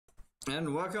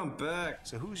And welcome back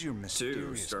So who's your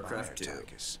mysterious Starcraft 2.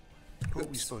 Tychus? Who are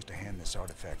we supposed to hand this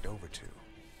artifact over to?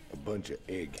 A bunch of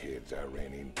eggheads I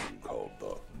ran into called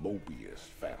the Mobius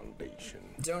Foundation.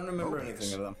 Don't remember Mobius?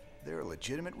 anything of them. They're a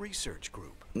legitimate research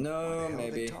group. No, Why the hell maybe.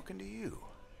 are they talking to you?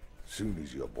 Soon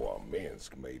as your boy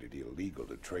Minsk made it illegal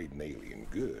to trade in alien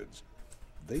goods,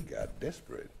 they got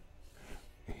desperate.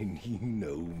 And you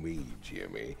know me,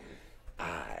 Jimmy.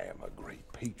 I am a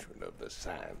great patron of the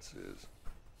sciences.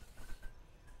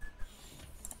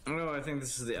 Oh, I think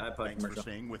this is the iPod Thanks commercial. for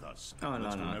staying with us. Oh, Let's no,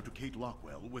 go no. now to Kate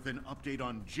Lockwell with an update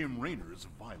on Jim Raynor's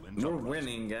violent We're uprising.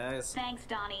 winning, guys. Thanks,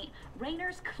 Donnie.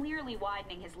 Raynor's clearly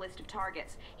widening his list of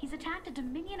targets. He's attacked a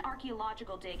Dominion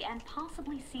archaeological dig and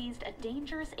possibly seized a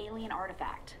dangerous alien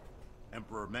artifact.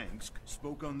 Emperor Mangsk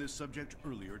spoke on this subject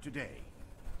earlier today.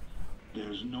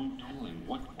 There's no telling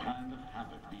what kind of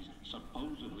havoc these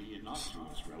supposedly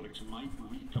innocuous relics might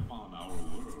wreak upon our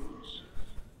worlds.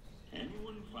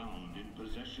 Anyone found in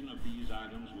possession of these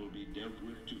items will be dealt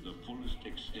with to the fullest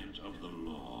extent of the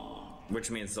law.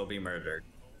 Which means they'll be murdered.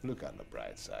 Look on the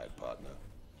bright side, partner.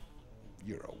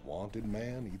 You're a wanted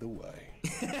man either way.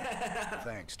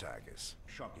 Thanks, Tychus.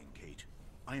 Shocking, Kate.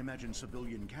 I imagine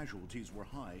civilian casualties were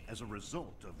high as a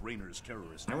result of Raynor's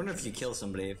terrorist I wonder if you actions. kill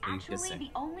somebody if you Actually, kiss him.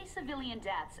 the only civilian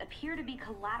deaths appear to be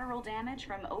collateral damage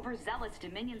from overzealous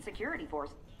Dominion security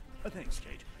forces. Thanks,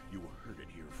 Kate. You heard it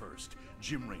here first.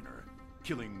 Jim Raynor,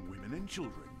 killing women and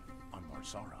children on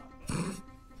Marsara.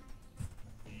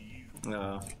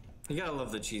 You gotta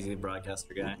love the cheesy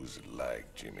broadcaster guy. What was it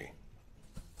like, Jimmy?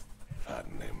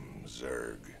 Fighting them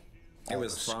zerg. It All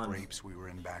was the fun. scrapes we were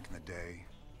in back in the day,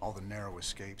 all the narrow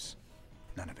escapes,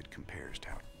 none of it compares to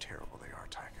how terrible they are,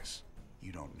 Tychus.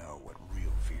 You don't know what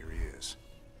real fear is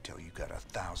till you got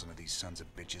 1,000 of these sons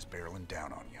of bitches barreling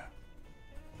down on you.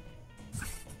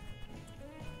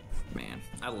 Man,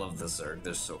 I love the Zerg.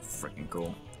 They're so freaking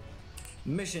cool.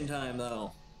 Mission time,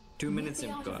 though. 2 minutes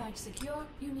and go. Secure,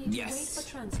 you need Yes. to wait for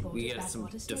transport We at get some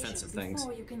Backwater Station defensive things.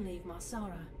 before you can leave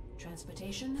Marsara.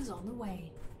 Transportation is on the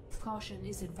way. Caution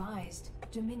is advised.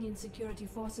 Dominion security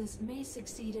forces may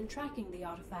succeed in tracking the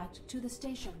artifact to the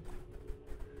station.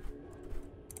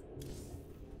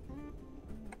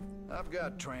 I've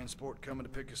got transport coming to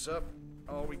pick us up.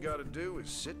 All we gotta do is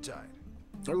sit tight.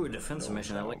 Ooh, defensive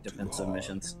mission. I like talk too defensive hard.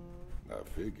 missions. I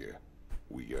figure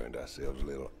we earned ourselves a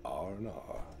little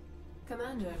R&R.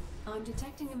 Commander, I'm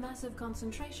detecting a massive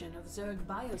concentration of Zerg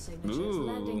biosignatures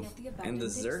landing Ooh, at the and abandoned the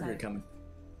dig Zerg are site. coming.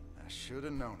 I should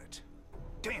have known it.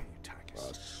 Damn you, I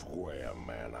Tychus. swear,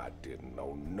 man, I didn't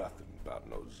know nothing about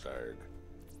no zerg.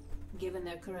 Given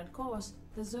their current course,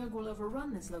 the Zerg will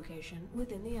overrun this location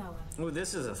within the hour. Ooh,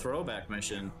 this is a throwback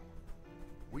mission.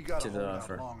 We gotta To hold the out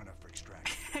offer. long enough for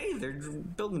extraction. Hey, they're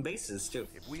building bases, too.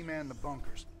 If we man the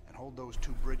bunkers and hold those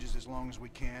two bridges as long as we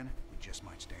can, we just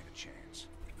might stand a chance.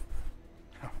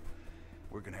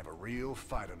 We're gonna have a real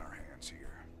fight on our hands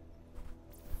here.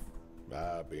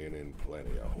 I've been in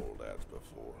plenty of holdouts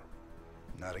before.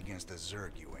 Not against the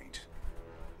Zerg, you ain't.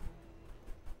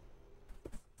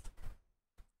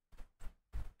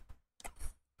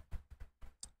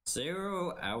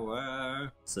 Zero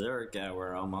hour. Zerg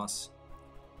hour, almost.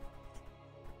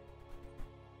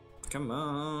 Come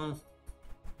on.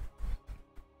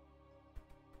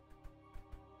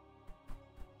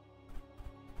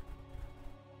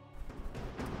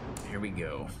 Here we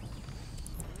go.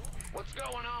 What's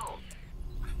going on?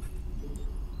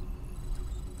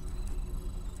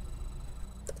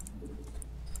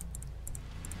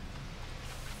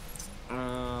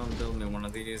 Build me one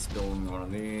of these, build me one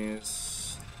of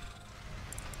these.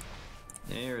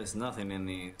 There is nothing in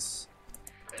these.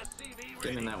 SCV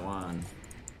Give me ready. that one.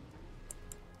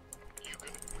 You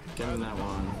can Give me that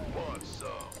one. want some.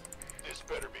 This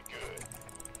better be good.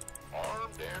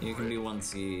 Armed and You can ready. be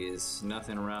onesies.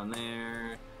 Nothing around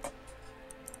there.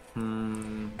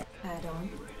 Add-on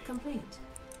complete.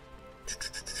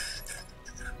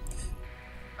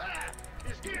 Ah,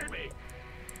 you scared me.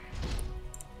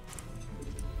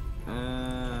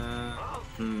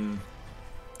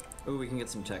 Ooh, we can get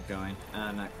some tech going.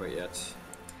 Not quite yet.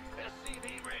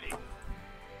 SCV ready.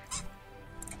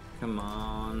 Come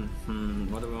on.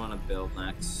 What do we want to build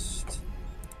next?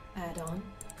 Add-on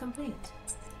complete.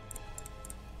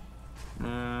 Do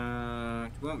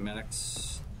we want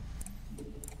medics?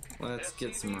 Let's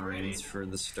get some marines for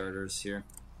the starters here.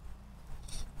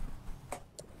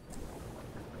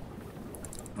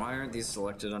 Why aren't these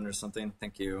selected under something?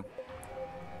 Thank you.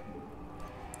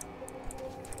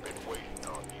 Been waiting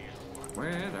on you.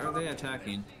 Where are they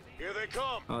attacking? Here they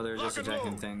come. Oh, they're just Lock and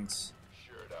attacking load. things.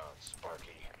 Shirt on, Sparky.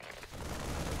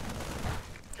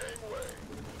 Gangway.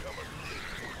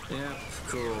 Coming. Yeah,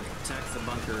 cool. Attack the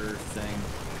bunker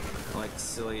thing. Like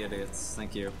silly idiots.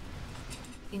 Thank you.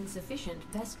 Insufficient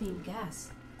Vespene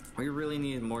gas. We really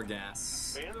need more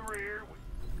gas. In the rear.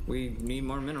 We need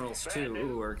more minerals too.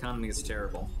 Ooh, our economy is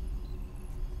terrible.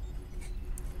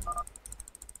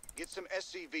 Get some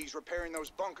SCVs repairing those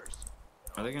bunkers.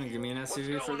 Are they gonna give me an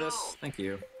SUV for this? Thank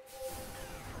you.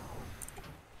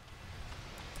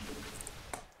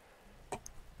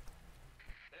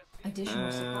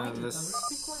 Additional supply depots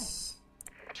required.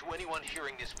 To anyone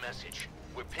hearing this message,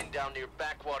 we're pinned down near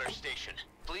Backwater Station.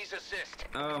 Please assist.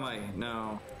 Oh my,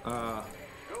 no. Go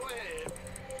ahead.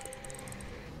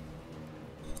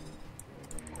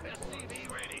 SCV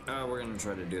ready. Oh, we're gonna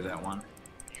try to do that one.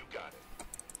 You got it.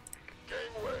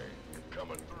 Gangway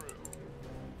coming through.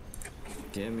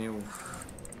 Give me You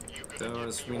gonna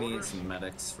those. give We me need orders? some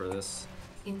medics for this.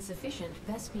 Insufficient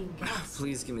Vespene gas.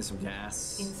 Please give me some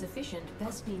gas. Insufficient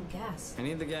Vespene gas. I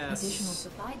need the gas. Additional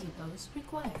supply depots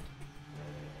required.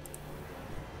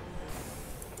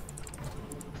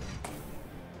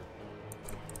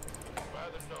 By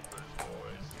the numbers,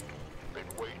 boys. Been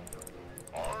waiting.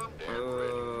 Armed and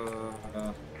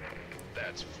ready.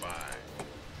 That's fine.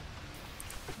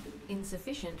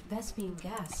 Insufficient Vespene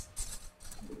gas.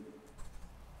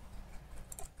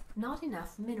 Not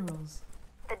enough minerals.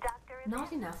 The doctor is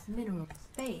Not enough minerals.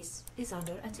 Base is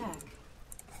under attack. This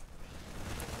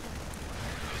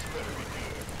better be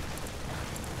good.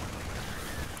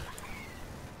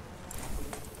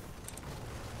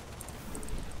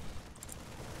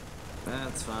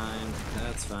 That's fine.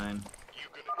 That's fine. You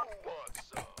gonna want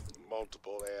some?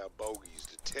 Multiple air bogeys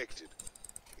detected.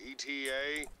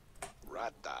 ETA,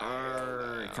 right the hell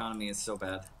Our down. economy is so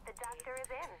bad. the doctor is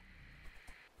in.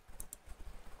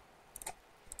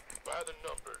 By the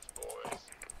numbers, boys.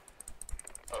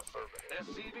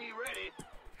 Affirmative. SCV ready.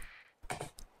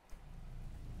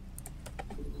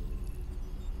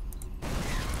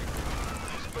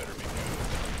 This better be good.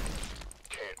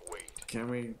 Can't wait. Can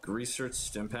we research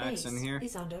stim packs Base in here?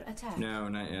 is under attack. No,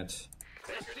 not yet.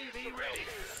 SCV ready.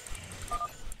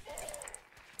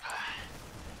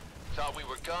 Thought we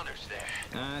were gunners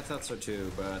there. I thought so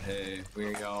too, but hey,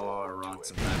 we all are wrong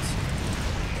sometimes.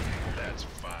 That's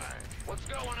fine. What's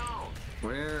going on?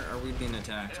 Where are we being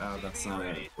attacked? Oh, that's not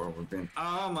it. Where we're being.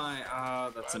 Oh my,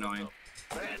 that's annoying.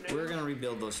 We're gonna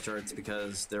rebuild those turrets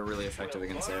because they're really effective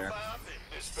against air.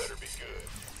 This better be good.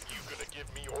 You gonna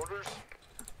give me orders?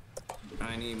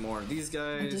 I need more of these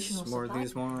guys, Additional more of supply.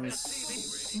 these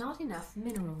ones. Not enough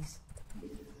minerals.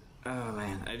 Oh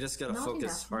man, I just gotta Not focus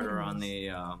enough harder on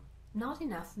minerals. the Not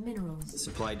enough minerals.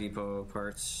 supply depot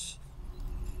parts.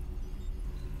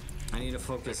 I need to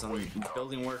focus on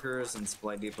building workers and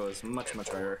supply depots much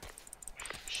harder.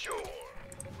 Sure.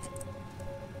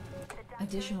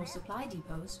 Additional supply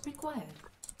depots required.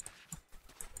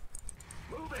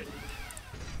 Move it.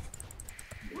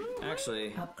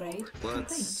 Actually, Upgrade complete.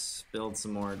 let's build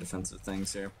some more defensive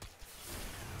things here.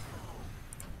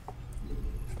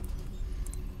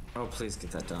 Oh, please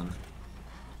get that done.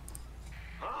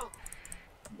 Huh?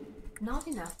 Not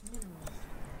enough minerals.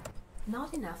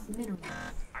 Not enough minerals.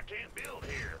 I can't build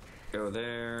here. Go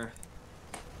there.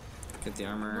 Get the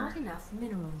armor. Not enough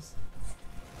minerals.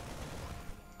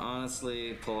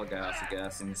 Honestly, pull a guy off the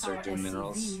gas and Our start doing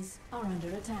minerals. SCVs are under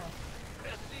attack.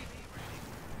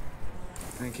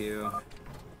 Thank you.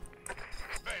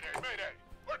 Mayday, mayday!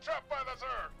 We're trapped by the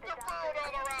zerg! They're burrowed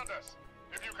all around us!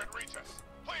 If you can reach us,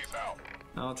 please help!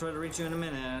 I'll try to reach you in a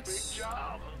minute.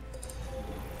 Job!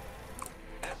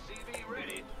 SCV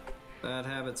ready! Bad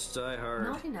habits die hard.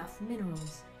 Not enough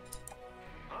minerals.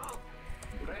 Huh?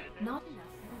 Not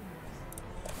enough minerals.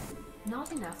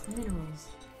 Not enough minerals.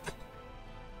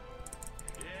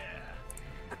 Yeah!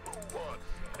 Who wants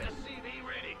some? SCV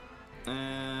ready!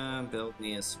 Build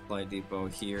me a supply depot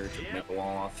here to make a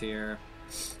wall off here.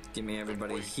 Give me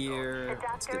everybody here.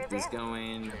 Let's get these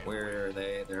going. Where are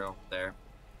they? They're over there.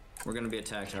 We're gonna be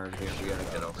attacked hard here. We gotta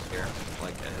get over here,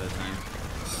 like ahead of time.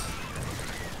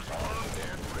 Armed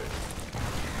and ready.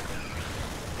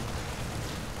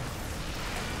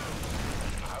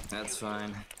 That's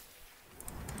fine.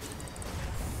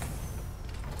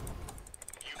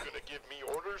 You gonna give me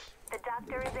orders? The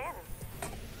doctor is in.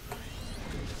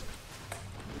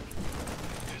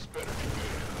 This better be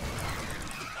good.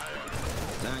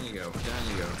 Down you go. Down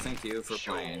you go. Thank you for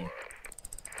playing.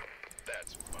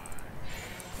 That's fine.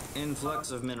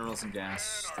 Influx of minerals and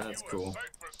gas. Man, are That's you a cool. sight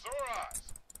for sore eyes?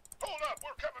 Hold up,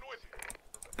 we're coming with you.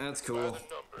 That's By cool. the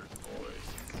numbers, boys.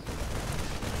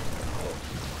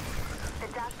 The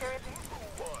doctor is in.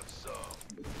 Who wants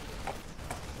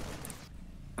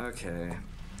some? Okay.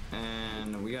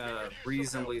 And we gotta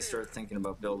reasonably start thinking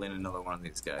about building another one of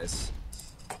these guys.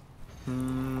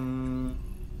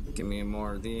 Give me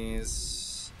more of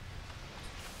these.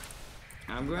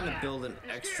 I'm going to build an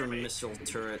extra missile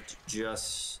turret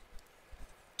just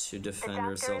to defend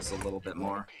ourselves a little bit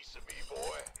more.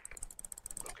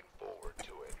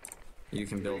 You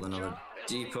can build another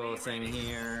depot thing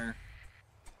here.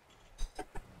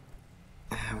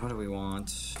 What do we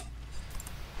want?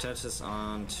 Attach this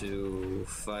on to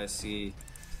 5C.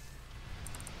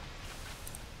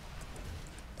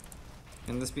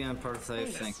 Can this be on part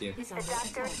 5? Thank you. Gangway,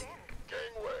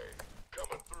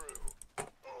 coming through.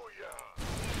 Booyah!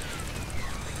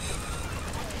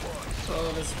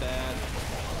 Oh, that's bad.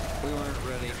 We weren't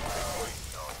ready.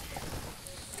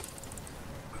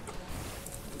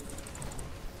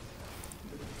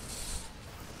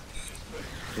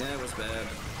 Yeah, it was bad.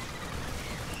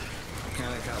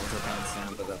 Kinda caught with our pants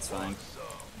down, but that's fine.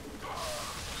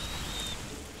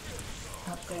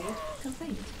 Upgrade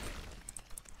complete.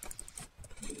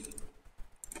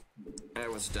 That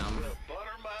was dumb.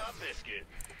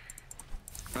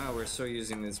 Oh, we're still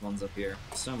using these ones up here.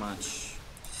 So much.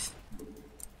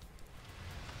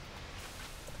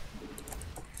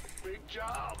 Big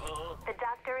job, huh? The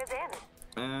doctor is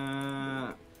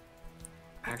in.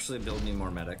 Actually build me more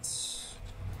medics.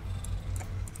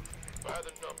 By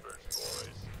the numbers,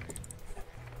 boys.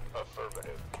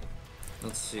 Affirmative.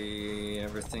 Let's see,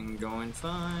 everything going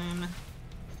fine.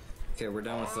 Okay, we're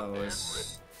done with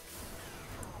those.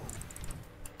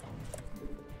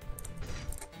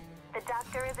 The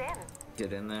doctor is in.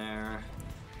 Get in there.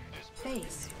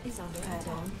 Base is under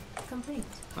add-on complete.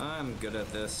 I'm good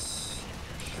at this.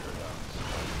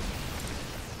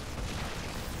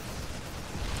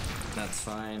 That's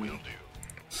fine.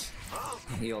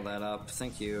 Heal that up,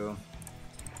 thank you.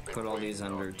 Put all these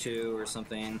under 2 or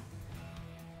something.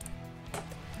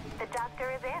 The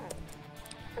doctor is in.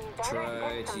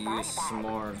 Try to use some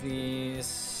more of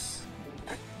these.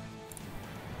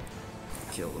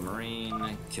 Kill the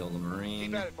Marine, kill the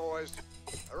Marine. Keep at it, boys.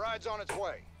 A ride's on its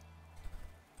way.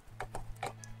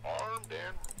 Armed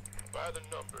and by the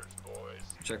numbers,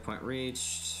 boys. Checkpoint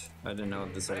reached. I didn't know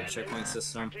if this had a checkpoint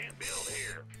system. Can't build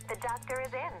here. The doctor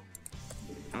is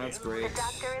in. That's great. The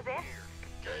doctor is in.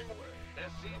 Gangway.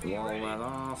 Wall that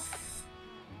off.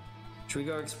 Should we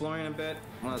go exploring a bit?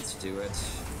 Let's do it.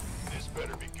 This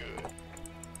better be good.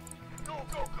 Go,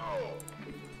 go, go!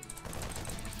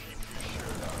 Keep your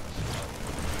shirt on.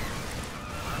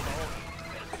 I'm on.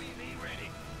 SCV ready.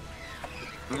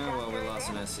 Oh well, we lost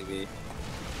an SCV.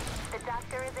 The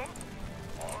doctor is in.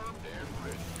 Armed and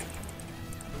ready.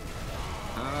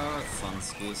 Oh, fun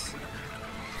skis.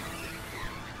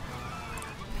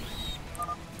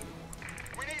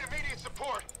 We need immediate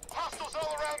support. Hostiles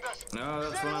all around us. No,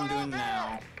 that's what I'm doing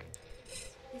now.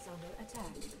 Is under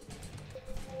attack.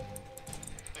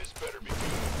 This better be good.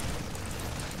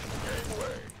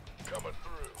 Gangway, coming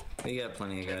through. We got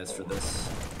plenty of guys for this.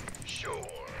 Sure.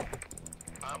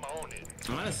 I'm on it.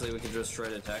 Honestly, we could just try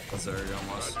to attack the zerg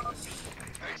almost.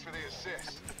 Thanks for the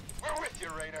assist. We're with you,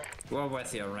 Rainer. We're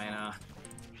with you, Raina.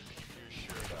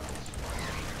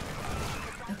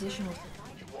 Additional.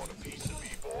 You want a piece of me,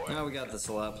 boy? Now we got the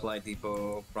supply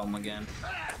depot problem again.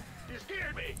 Ah, you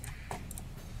scared me.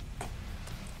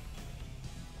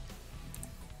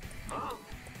 Huh?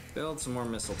 Build some more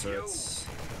missile turrets.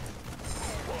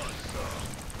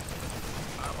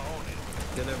 I'm on it.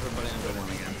 Get everybody under one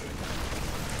again.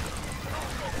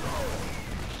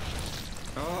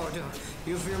 Oh, dude,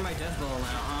 you fear my death blow now,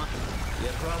 huh? You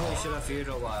probably should have feared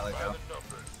a while ago.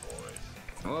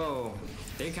 Whoa,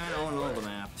 they kind of own all the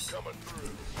maps.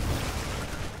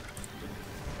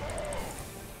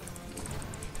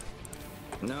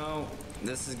 No,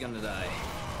 this is gonna die.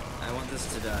 I want this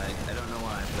to die. I don't know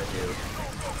why, but I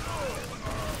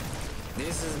do.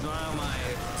 This is now my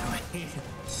domain.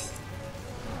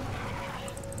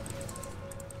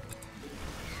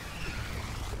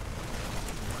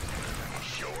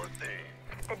 Sure thing.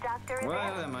 The doctor is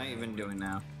What in. am I even doing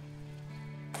now?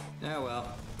 Oh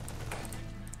well.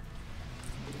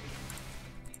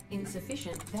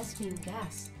 Insufficient Vespine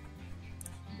gas.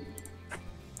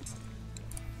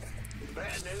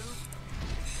 Bad news.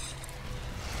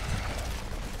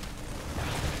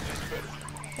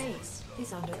 Base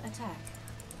is under attack.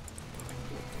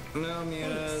 No,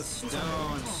 Mutas,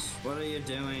 don't. What are you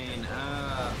doing?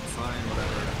 Fine,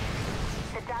 whatever.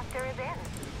 The doctor is in.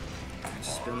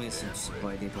 Just build me some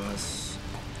supply depots.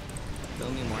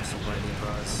 Build me more supply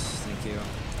depots. Thank you.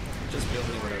 Just build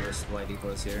me whatever supply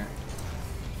depots here.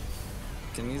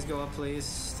 Can these go up,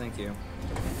 please? Thank you.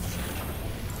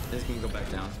 These can go back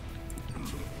down.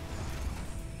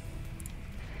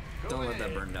 Don't let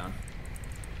that burn down.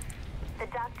 The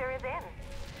doctor is in.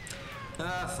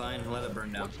 Ah, fine. Let it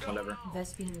burn down. Whatever.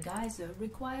 Vespian geyser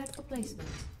required for placement.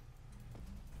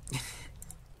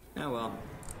 Oh well.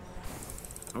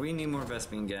 We need more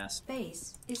Vespian gas.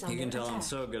 Base is You under can tell I'm attack.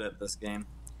 so good at this game.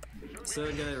 So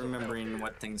good at remembering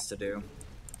what things to do.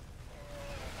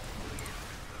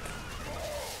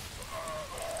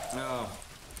 Oh.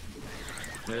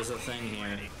 There's a thing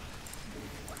here.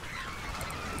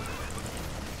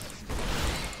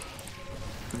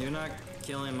 You're not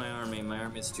killing my army. My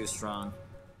army is too strong.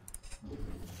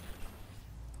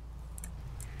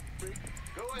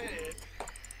 Go ahead.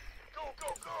 Go,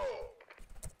 go,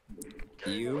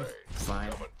 go! You?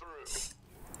 Fine. Coming through.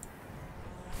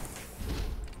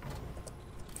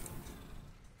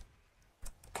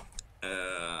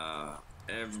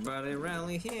 Everybody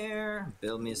rally here.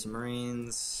 Build me some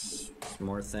marines. Some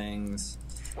more things.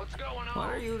 What's going on? What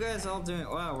are you guys all doing?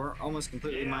 Wow, we're almost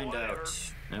completely mined out.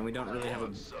 And we don't really have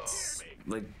a,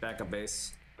 like, backup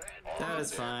base. That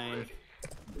is fine.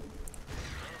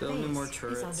 Build me more Base is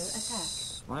under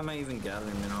turrets. Why am I even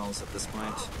gathering minerals at this point?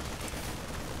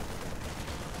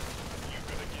 You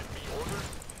gonna give me orders?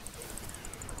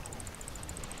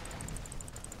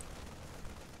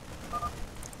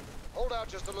 Hold out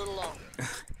just a little longer.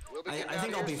 We'll be I getting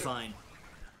think out I'll be here soon.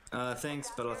 fine.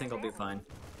 Thanks, but I think I'll be fine.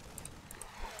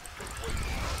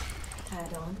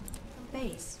 Add-on.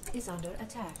 Base is under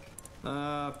attack.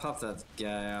 Pop that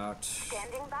guy out.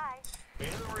 Standing by. In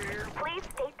the rear. Please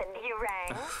state the new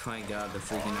rank. Oh my god, they're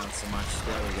freaking out so much.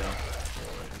 There we go.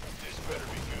 This better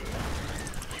be good.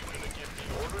 You gonna give me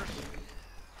orders?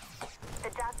 The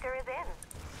doctor is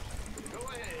in. Go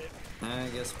ahead. I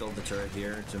guess build the turret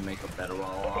here to make a better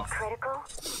wall Is it off. critical?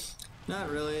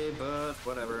 Not really, but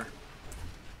whatever.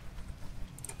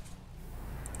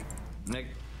 Like,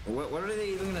 what are they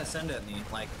even gonna send at me?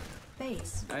 Like,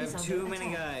 Base I is have under too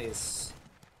many attack. guys.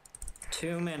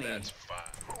 Too many. That's fine.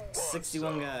 Who wants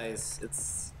 61 some? guys.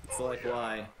 It's like,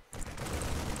 why?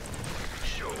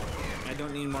 Sure. I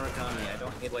don't need more economy. I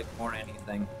don't need, like, more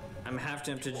anything. I'm half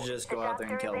tempted to just go out there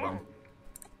and kill them.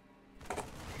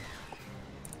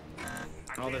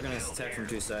 Oh, they're gonna attack from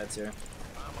two sides here.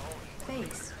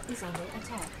 Base is under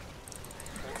attack.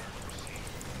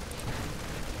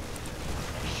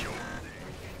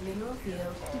 Mineral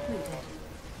field depleted.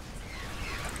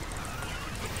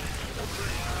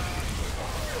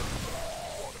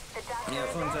 The doctor Yeah, is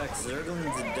fun in. fact,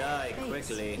 zerglings die Base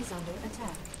quickly. is under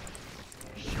attack.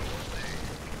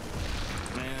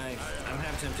 I'm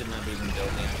half tempted not to even build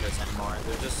the anchors anymore.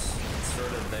 They're just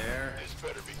sort of there. This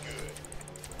better be good.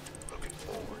 Looking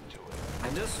forward to it. I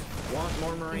just want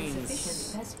more marines.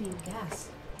 Insufficient Vespian gas.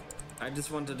 I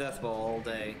just want a death ball all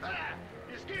day. Ah,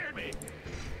 you scared me.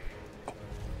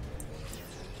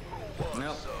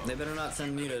 Nope, they better not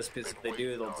send mutas, because if they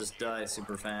do, they'll just die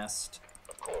super fast.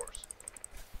 Of course.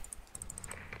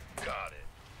 Got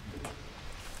it.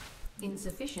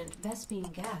 Insufficient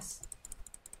Vespian gas.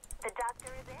 The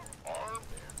doctor is in. Armed.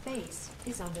 Base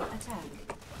is under attack.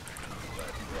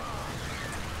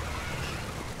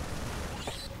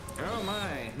 Oh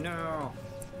my, no.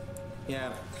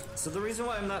 Yeah, so the reason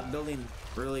why I'm not building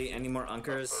really any more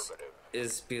Unkers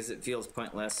is because it feels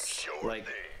pointless. Sure Like,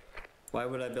 thing. why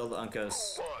would I build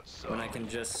Unkers when I can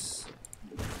just...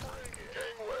 Gangway.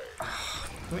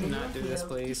 Can we Mineral not do this,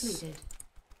 field please? depleted.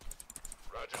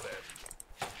 Roger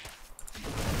that.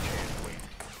 Can't wait.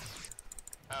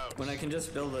 Out. When I can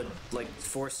just build a, like,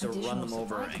 force to Additional run them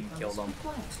over supply and kill them.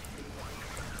 components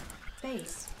required.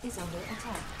 Base is under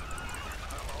attack.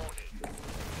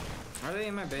 Are they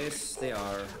in my base? They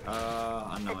are. The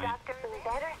Annoying. doctor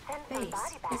better send some Base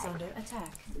body is bags. under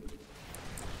attack.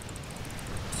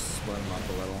 Split them up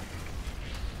a little.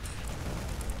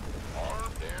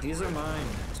 Armed and These are ready. mine.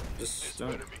 This Just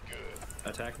don't better be good.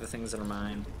 attack the things that are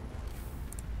mine.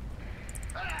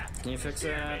 Can you fix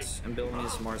that? And build me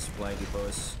some more supply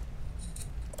depots.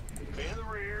 In the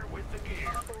rear with the gear.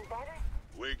 Something better?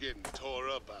 We're getting tore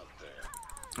up out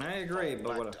there. I agree, but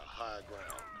Back what? to high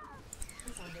ground.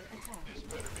 Is under attack. This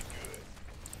better be good.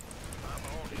 I'm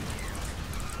on it.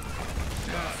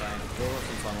 Ah, fine. We'll work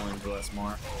and funnel into us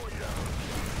more. Oh yeah.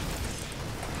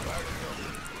 Back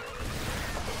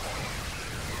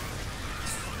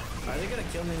Are they gonna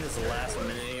kill me in this last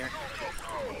minute here?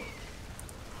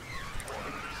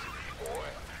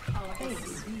 Our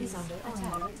base is under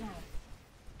attack.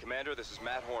 Commander, this is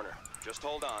Matt Horner. Just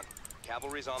hold on.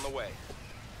 Cavalry's on the way.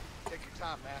 Take your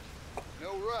time, Matt.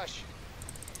 No rush.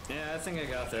 Yeah, I think I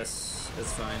got this.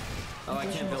 It's fine. Oh, I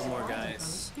can't build more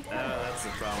guys. That's the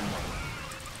problem.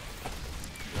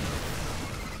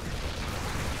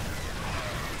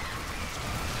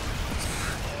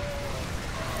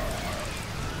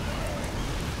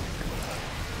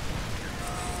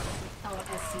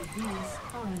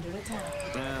 SCVs are under attack.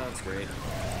 Yeah, that's great.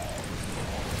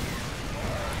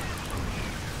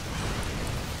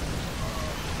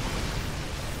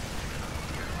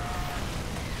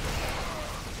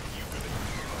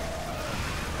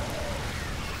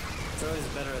 It's always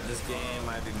better at this game.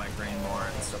 I be my brain more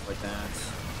and stuff like that.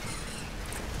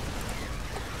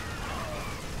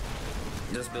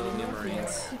 Just build new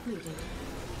Marines.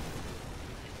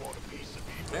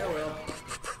 Oh well.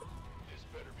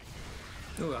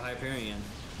 Ooh, a Hyperion.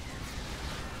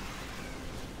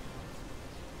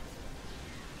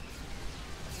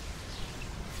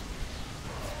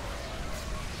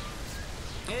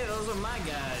 Hey, those are my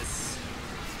guys.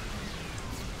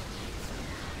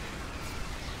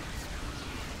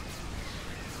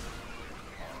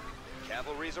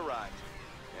 Cavalry's arrived.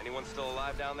 Anyone still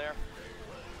alive down there?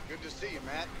 Good to see you,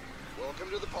 Matt.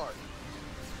 Welcome to the party.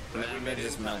 Man, we made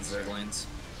just mount zerglings.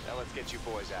 Now let's get you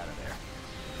boys out of there.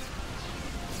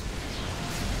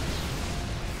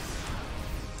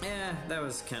 Yeah, that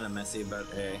was kind of messy, but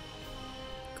hey.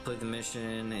 Complete the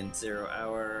mission in 0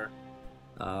 hour.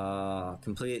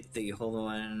 Complete the whole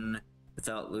one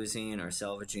without losing or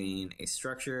salvaging a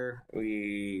structure.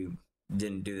 We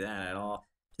didn't do that at all.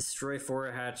 Destroy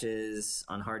 4 hatches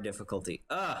on hard difficulty.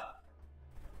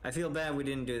 I feel bad we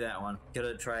didn't do that one. Could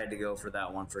have tried to go for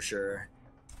that one for sure.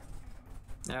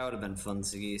 That would have been fun,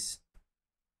 Sigis.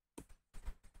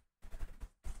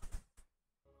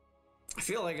 I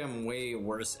feel like I'm way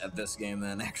worse at this game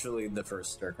than actually the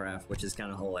first Starcraft, which is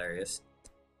kind of hilarious.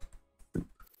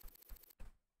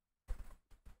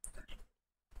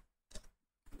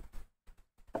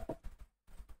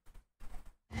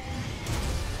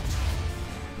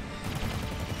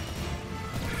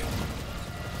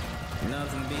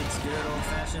 Nothing beats good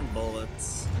old-fashioned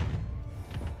bullets.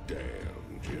 Damn,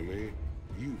 Jimmy.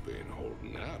 You've been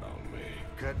holding out on me.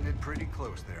 Cutting it pretty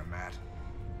close there, Matt.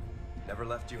 Never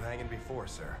left you hanging before,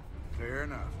 sir. Fair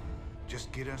enough.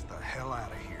 Just get us the hell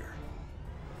out of here.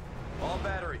 All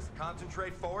batteries,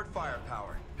 concentrate forward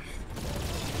firepower.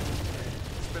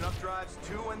 Spin up drives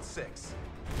 2 and 6.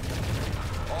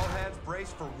 All hands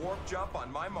brace for warp jump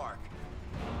on my mark.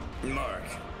 Mark.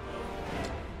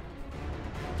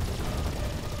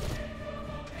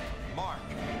 Mark.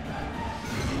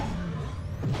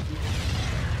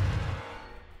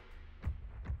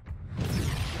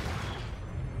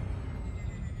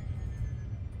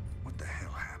 What the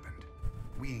hell happened?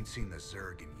 We ain't seen the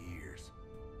Zerg in years.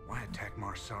 Why attack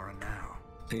Marsara now?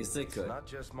 Because they could. It's not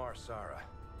just Marsara.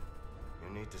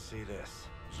 You need to see this.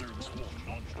 Zerg Swarm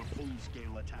launched a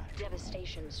full-scale attack.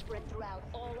 Devastation spread throughout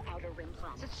all Outer Rim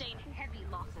planets. Sustained heavy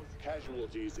losses.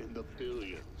 Casualties in the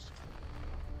billions.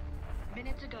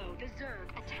 Minutes ago, the Zerg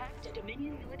attacked a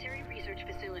Dominion military research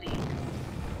facility.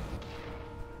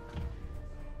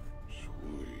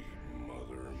 Sweet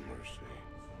mother of mercy.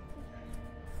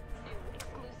 New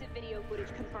exclusive video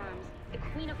footage confirms the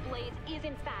Queen of Blades is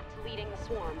in fact leading the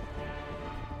swarm.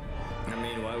 I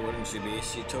mean, why wouldn't she be?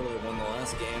 She totally won the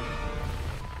last game.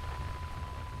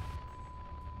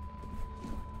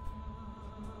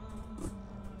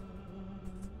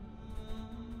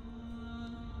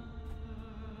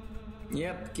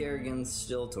 Yep, Kerrigan's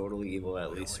still totally evil,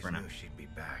 at least for now. Knew she'd be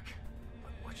back,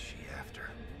 but what's she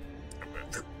after?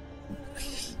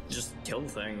 Just kill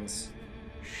things.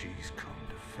 She's come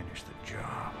to finish the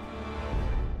job.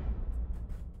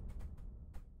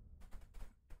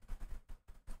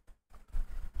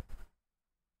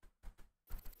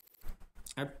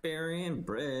 Hyperion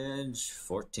Bridge,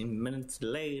 14 minutes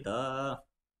later.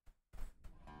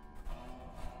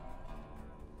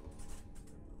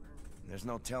 There's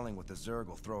no telling what the Zerg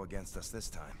will throw against us this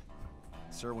time.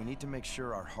 Sir, we need to make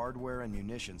sure our hardware and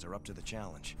munitions are up to the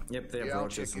challenge. Yep, they have Yeah, I'll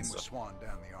roaches check in and with stuff. Swan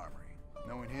down the armory.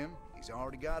 Knowing him, he's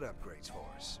already got upgrades for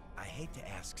us. I hate to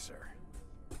ask, sir,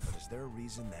 but is there a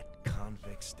reason that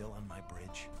convict's still on my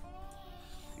bridge?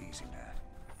 Easy, Nat.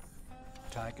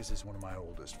 Tychus is one of my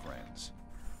oldest friends.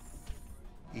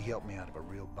 He helped me out of a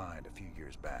real bind a few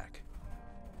years back.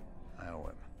 I owe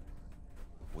him.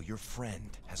 Well, your friend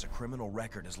has a criminal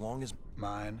record as long as...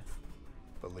 Mine?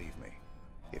 Believe me.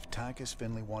 If Tychus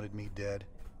Finley wanted me dead,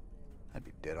 I'd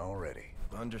be dead already.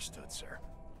 Understood, sir.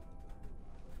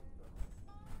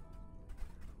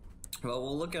 Well,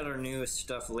 we'll look at our new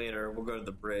stuff later. We'll go to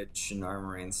the bridge and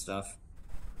armory and stuff.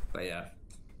 But yeah.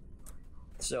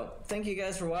 So, thank you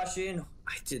guys for watching.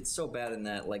 I did so bad in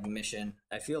that, like, mission.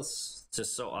 I feel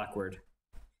just so awkward.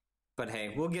 But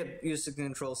hey, we'll get used to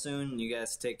control soon. You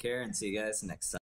guys take care and see you guys next time.